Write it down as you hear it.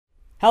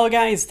Hello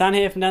guys, Dan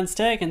here from Dan's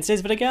Take, and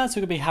today's video guys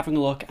we're going to be having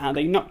a look at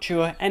the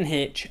Noctua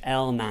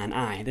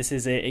NH-L9i. This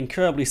is an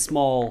incredibly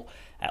small,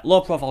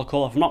 low profile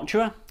colour from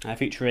Noctua,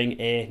 featuring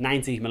a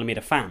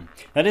 90mm fan.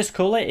 Now this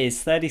colour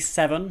is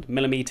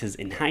 37mm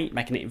in height,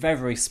 making it very,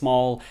 very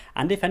small,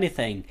 and if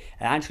anything,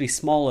 actually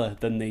smaller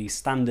than the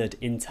standard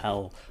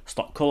Intel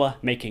stock colour,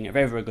 making it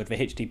very, very good for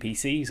HD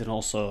PCs and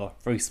also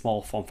very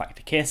small form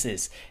factor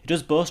cases. It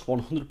does boast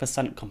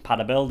 100%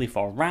 compatibility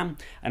for RAM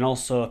and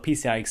also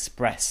PCI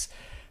Express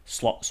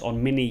slots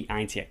on mini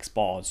ITX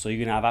boards, so you're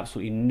going to have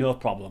absolutely no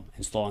problem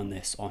installing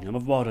this on your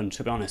motherboard, and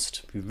to be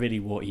honest, you really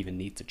won't even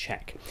need to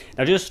check.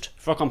 Now just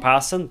for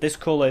comparison, this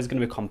colour is going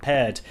to be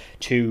compared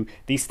to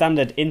the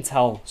standard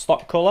Intel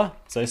stock colour,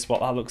 so this is what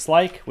that looks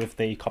like with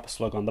the copper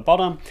slug on the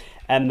bottom,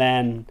 and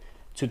then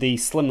to the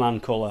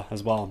Slimline colour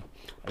as well,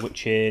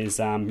 which is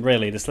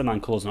really, the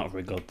Slimline colour is not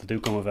very good. They do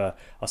come with a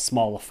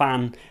smaller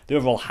fan. The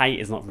overall height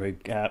is not very,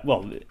 the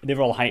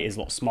overall height is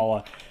a lot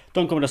smaller.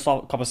 Don't come with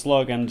a copper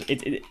slug, and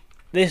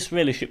this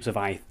really ships with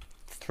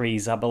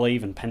i3s, I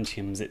believe, and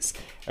Pentiums. It's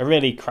a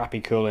really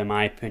crappy cooler in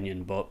my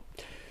opinion, but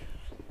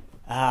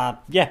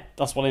yeah,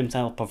 that's what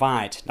Intel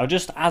provide. Now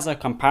just as a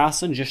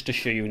comparison, just to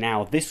show you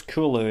now, this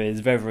cooler is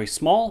very, very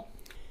small.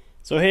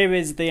 So here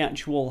is the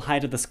actual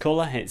height of this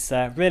cooler. It's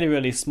really,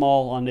 really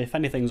small, and if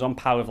anything's on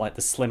par with like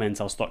the slim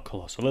Intel stock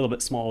cooler, so a little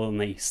bit smaller than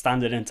the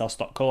standard Intel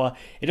stock cooler.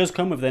 It does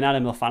come with the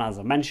 90mm fan, as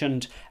I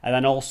mentioned, and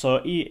then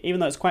also,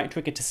 even though it's quite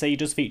tricky to see, it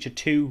does feature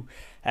two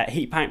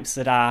heat pipes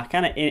that are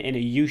kind of in a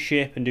U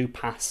shape and do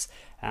pass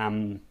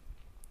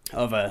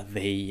over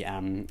the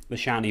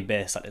shiny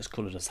base that this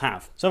colour does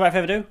have. So without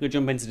further ado, we'll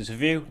jump into this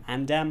review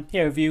and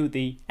review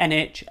the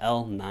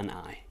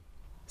NH-L9i.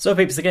 So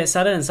peeps, to get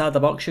started, inside the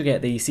box you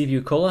get the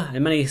CPU cooler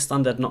and many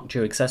standard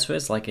Noctua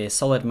accessories like a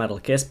solid metal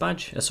case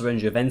badge, a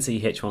syringe of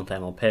NC-H1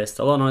 thermal paste,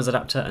 a low noise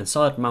adapter and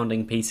solid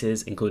mounting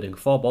pieces including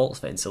 4 bolts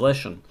for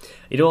insulation.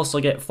 You do also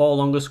get 4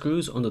 longer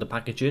screws under the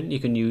packaging. You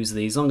can use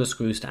these longer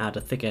screws to add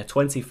a thicker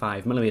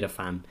 25mm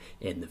fan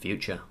in the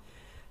future.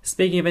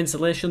 Speaking of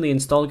installation, the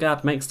install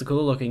guide makes the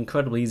cooler look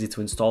incredibly easy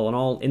to install on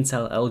all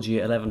Intel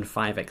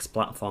LG11-5X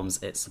platforms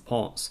it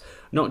supports.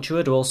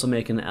 Noctua do also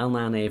make an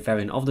L9A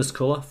variant of this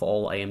cooler for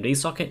all AMD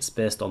sockets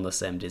based on the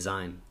same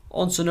design.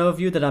 On-to an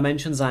overview, the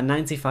dimensions are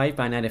 95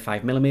 by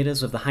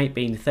 95mm, with the height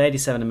being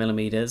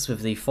 37mm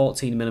with the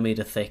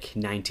 14mm thick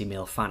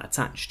 90mm fan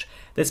attached.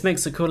 This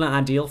makes the cooler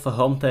ideal for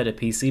home theatre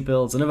PC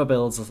builds and other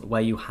builds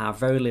where you have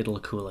very little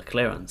cooler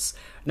clearance.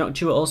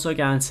 Noctua also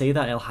guarantee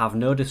that it'll have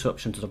no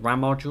disruption to the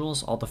RAM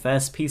modules or the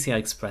first PCI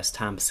Express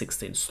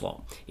TAM16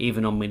 slot,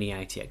 even on mini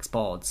ITX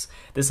boards.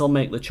 This will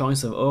make the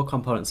choice of all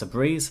components a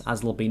breeze, as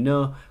there'll be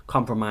no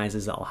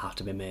compromises that will have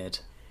to be made.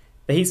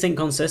 The heatsink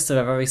consists of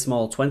a very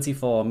small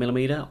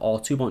 24mm or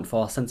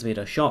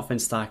 2.4cm short fin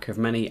stack of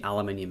many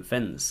aluminium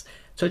fins.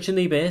 Touching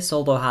the base,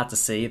 although hard to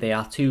see, they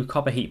are 2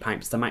 copper heat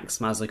pipes to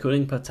maximise the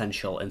cooling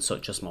potential in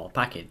such a small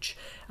package.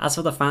 As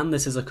for the fan,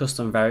 this is a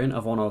custom variant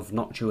of one of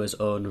Noctua's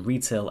own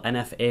retail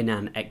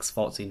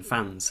NF-A9X14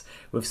 fans,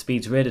 with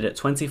speeds rated at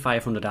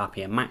 2500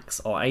 RPM max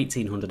or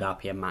 1800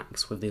 RPM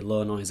max with the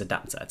low noise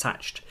adapter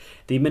attached.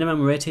 The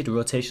minimum rated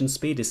rotation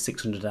speed is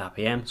 600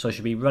 RPM, so it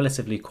should be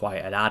relatively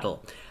quiet at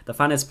idle. The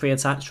fan is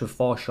pre-attached with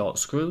 4 short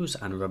screws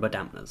and rubber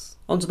dampeners.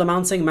 Onto the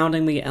mounting.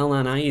 Mounting the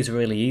L9i is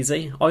really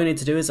easy. All you need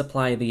to do is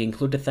apply the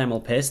included thermal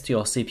paste to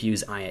your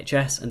CPU's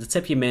IHS and to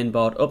tip your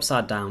mainboard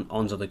upside down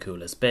onto the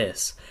cooler's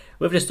base.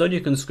 With this done,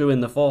 you can screw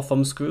in the 4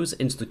 thumb screws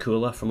into the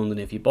cooler from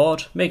underneath your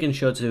board, making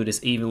sure to do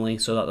this evenly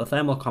so that the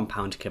thermal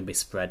compound can be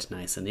spread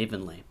nice and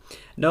evenly.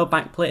 No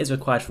backplate is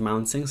required for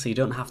mounting, so you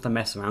don't have to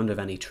mess around with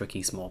any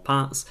tricky small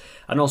parts.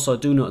 And also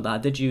do note that I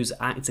did use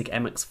Arctic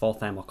MX4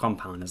 thermal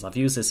compound, as I've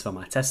used this for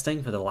my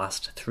testing for the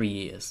last 3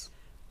 years.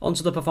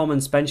 Onto the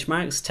performance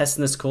benchmarks,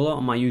 testing this cooler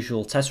on my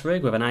usual test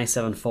rig with an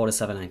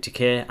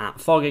i7-4790K at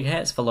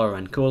 4GHz for lower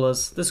end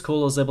coolers. This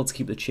cooler is able to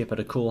keep the chip at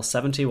a cool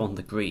 71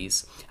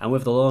 degrees, and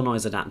with the low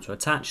noise adapter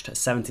attached at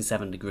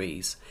 77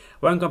 degrees.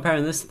 When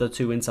comparing this to the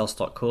 2 Intel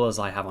stock coolers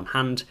I have on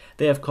hand,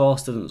 they of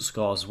course didn't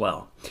score as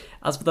well.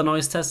 As for the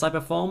noise test I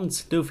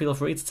performed, do feel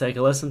free to take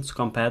a listen to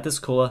compare this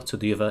cooler to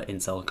the other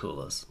Intel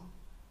coolers.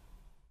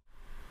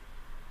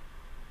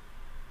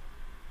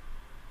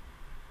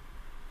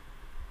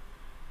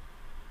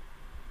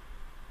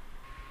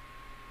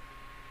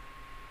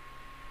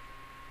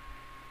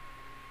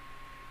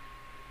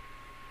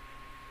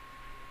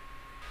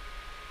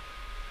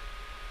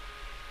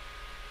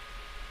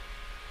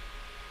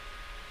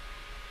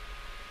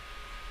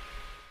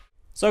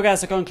 So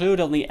guys, to conclude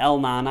on the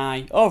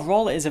L9i,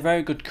 overall it is a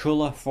very good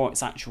cooler for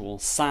its actual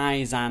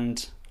size,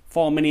 and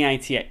for mini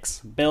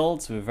ITX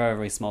builds with very,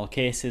 very small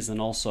cases,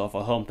 and also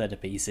for home theatre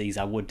PCs,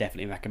 I would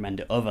definitely recommend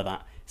it over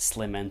that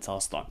slim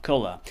Intel stock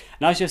cooler.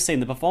 Now as you've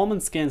seen, the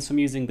performance gains from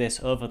using this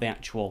over the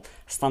actual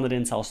standard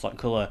Intel stock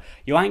cooler,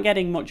 you aren't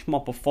getting much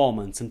more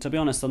performance, and to be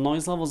honest, the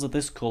noise levels of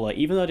this cooler,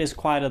 even though it is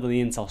quieter than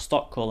the Intel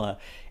stock cooler,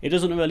 it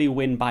doesn't really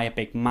win by a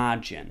big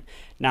margin.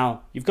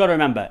 Now you've got to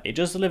remember, it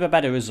does deliver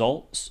better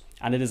results,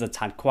 and it is a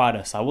tad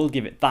quieter, so I will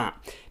give it that.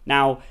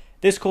 Now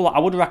This cooler I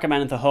would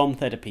recommend for home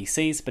theatre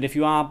PCs, but if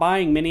you are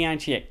buying mini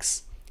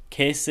ITX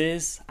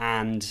cases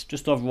and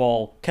just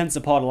overall can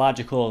support a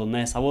larger cooler than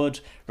this, I would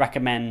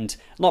recommend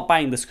not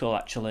buying this cooler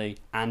actually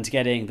and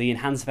getting the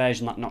enhanced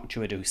version that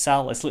Noctua do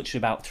sell. It's literally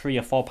about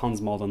 £3 or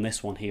 £4 more than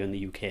this one here in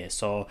the UK.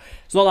 So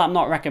it's not that I'm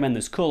not recommending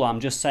this cooler, I'm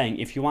just saying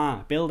if you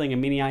are building a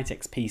mini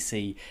ITX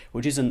PC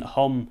which isn't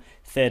home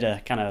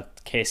theatre kind of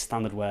case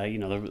standard where, you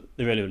know,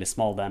 they're really, really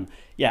small, then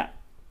yeah,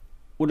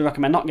 would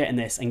recommend not getting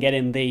this and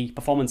getting the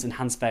performance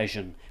enhanced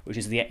version, which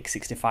is the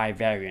X65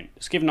 variant.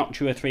 Just give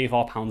Noctua £3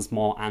 or £4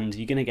 more and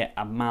you're going to get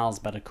a miles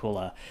better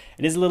cooler.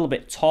 It is a little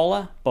bit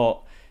taller,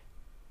 but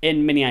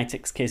in mini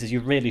ITX cases you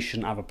really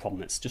shouldn't have a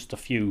problem. It's just a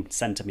few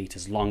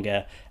centimeters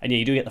longer, and yeah,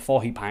 you do get the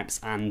 4 heat pipes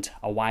and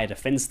a wider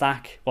fin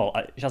stack. Well,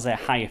 I should say a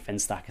higher fin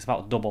stack, it's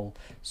about double,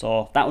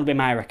 so that would be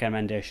my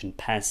recommendation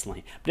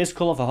personally. But this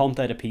cooler for home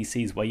theatre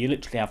PCs where you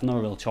literally have no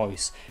real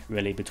choice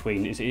really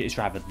between, it's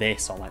either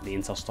this or like the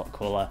Intel stock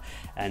cooler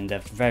and a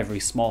very, very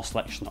small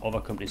selection that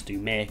other companies do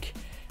make.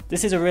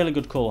 This is a really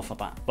good cooler for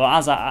that. But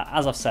as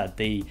I've said,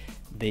 the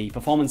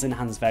performance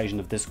enhanced version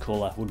of this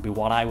cooler would be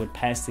what I would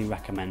personally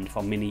recommend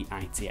for mini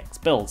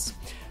ITX builds.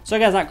 So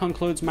guys, that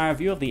concludes my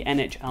review of the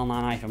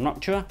NH-L9i from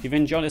Noctua. If you've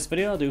enjoyed this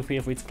video, do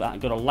feel free to click that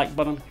good like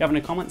button. If you have any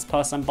comments,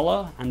 post them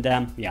below, and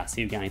yeah,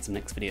 see you guys in the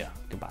next video.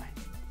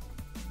 Goodbye.